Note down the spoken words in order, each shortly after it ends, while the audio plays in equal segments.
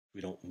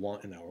we don't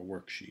want in our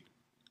worksheet.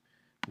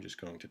 I'm just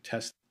going to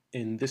test.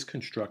 In this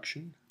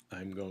construction,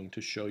 I'm going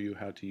to show you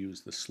how to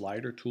use the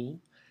slider tool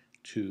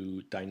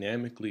to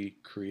dynamically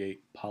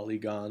create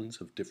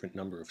polygons of different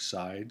number of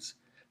sides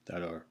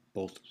that are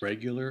both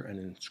regular and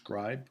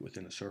inscribed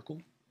within a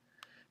circle.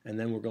 And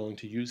then we're going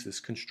to use this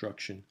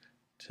construction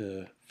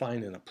to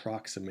find an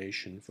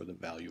approximation for the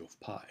value of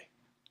pi.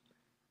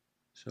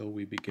 So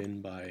we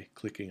begin by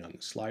clicking on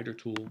the slider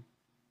tool,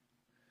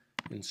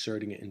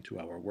 inserting it into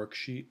our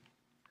worksheet.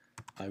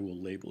 I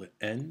will label it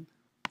n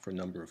for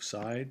number of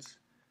sides.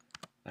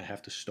 I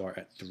have to start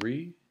at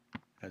 3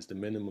 as the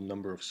minimum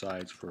number of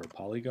sides for a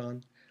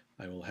polygon.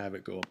 I will have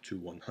it go up to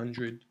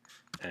 100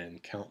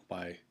 and count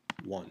by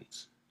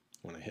ones.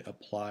 When I hit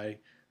apply,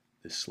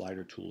 this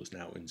slider tool is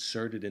now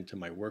inserted into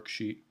my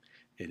worksheet.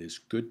 It is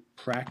good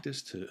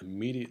practice to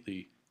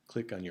immediately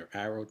click on your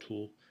arrow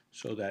tool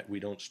so that we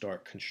don't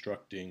start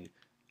constructing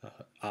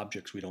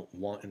objects we don't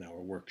want in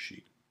our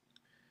worksheet.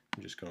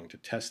 I'm just going to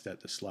test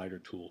that the slider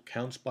tool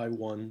counts by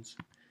ones,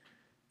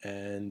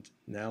 and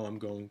now I'm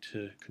going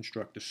to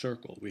construct a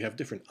circle. We have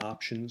different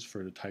options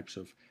for the types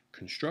of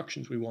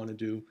constructions we want to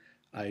do.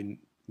 I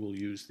will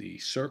use the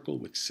circle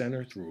with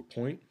center through a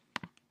point.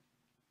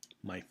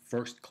 My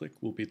first click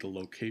will be the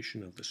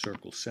location of the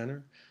circle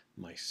center.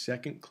 My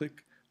second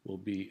click will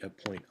be a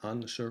point on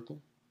the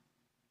circle.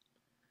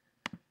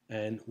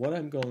 And what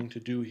I'm going to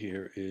do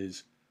here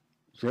is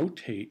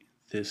rotate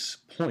this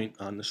point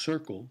on the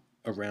circle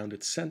around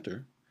its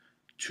center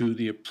to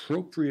the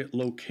appropriate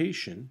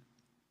location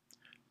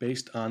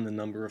based on the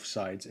number of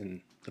sides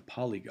in the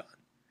polygon.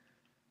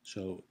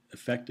 So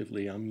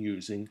effectively I'm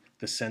using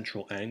the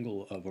central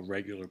angle of a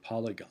regular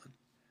polygon.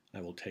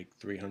 I will take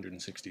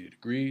 360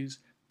 degrees,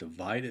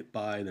 divide it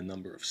by the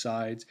number of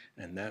sides,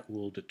 and that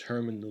will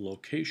determine the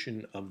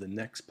location of the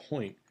next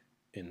point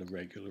in the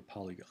regular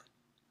polygon.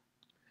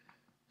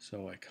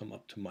 So I come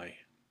up to my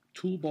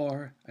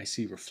toolbar, I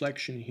see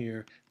reflection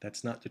here.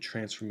 That's not the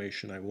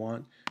transformation I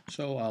want,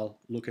 so I'll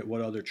look at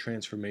what other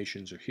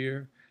transformations are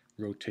here.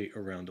 Rotate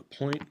around a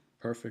point,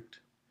 perfect.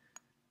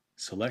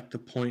 Select the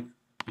point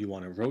you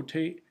want to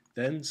rotate,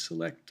 then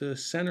select the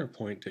center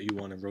point that you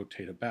want to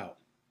rotate about.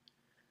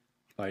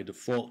 By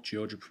default,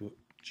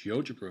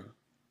 GeoGebra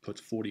puts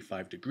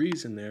 45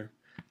 degrees in there.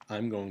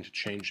 I'm going to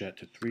change that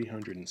to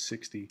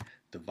 360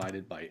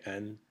 divided by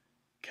n,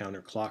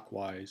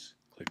 counterclockwise,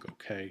 click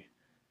OK,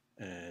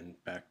 and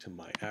back to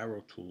my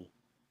arrow tool.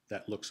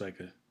 That looks like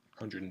a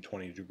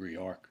 120-degree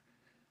arc,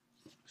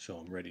 so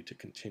I'm ready to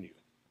continue.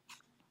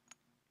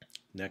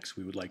 Next,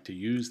 we would like to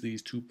use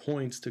these 2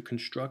 points to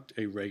construct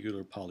a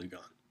regular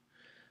polygon.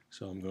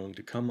 So I'm going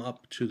to come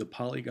up to the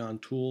polygon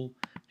tool,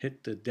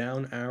 hit the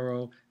down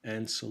arrow,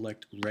 and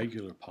select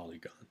regular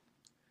polygon.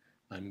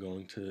 I'm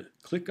going to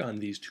click on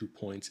these 2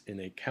 points in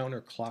a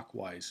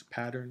counterclockwise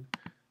pattern.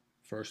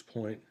 First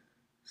point,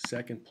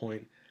 second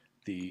point,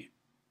 the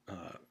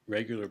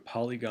regular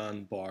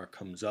polygon bar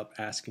comes up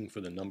asking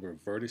for the number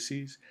of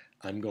vertices.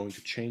 I'm going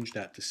to change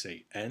that to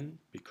say n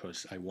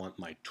because I want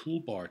my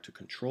toolbar to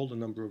control the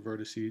number of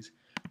vertices.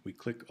 We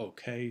click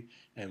OK,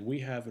 and we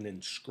have an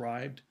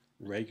inscribed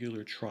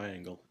regular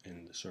triangle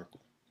in the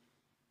circle.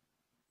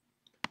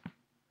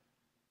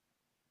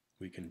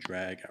 We can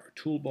drag our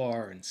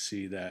toolbar and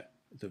see that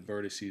the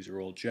vertices are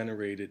all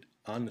generated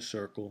on the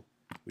circle.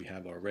 We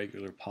have our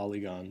regular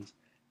polygons,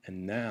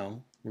 and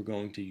now we're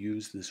going to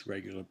use this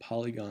regular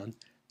polygon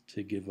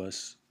to give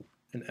us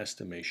an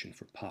estimation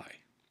for pi.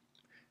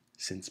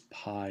 Since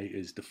pi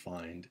is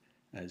defined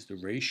as the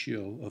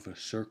ratio of a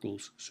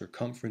circle's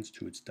circumference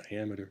to its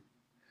diameter,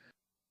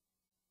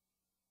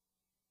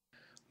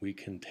 we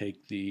can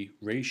take the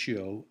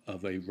ratio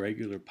of a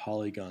regular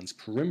polygon's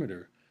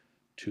perimeter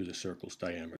to the circle's diameter.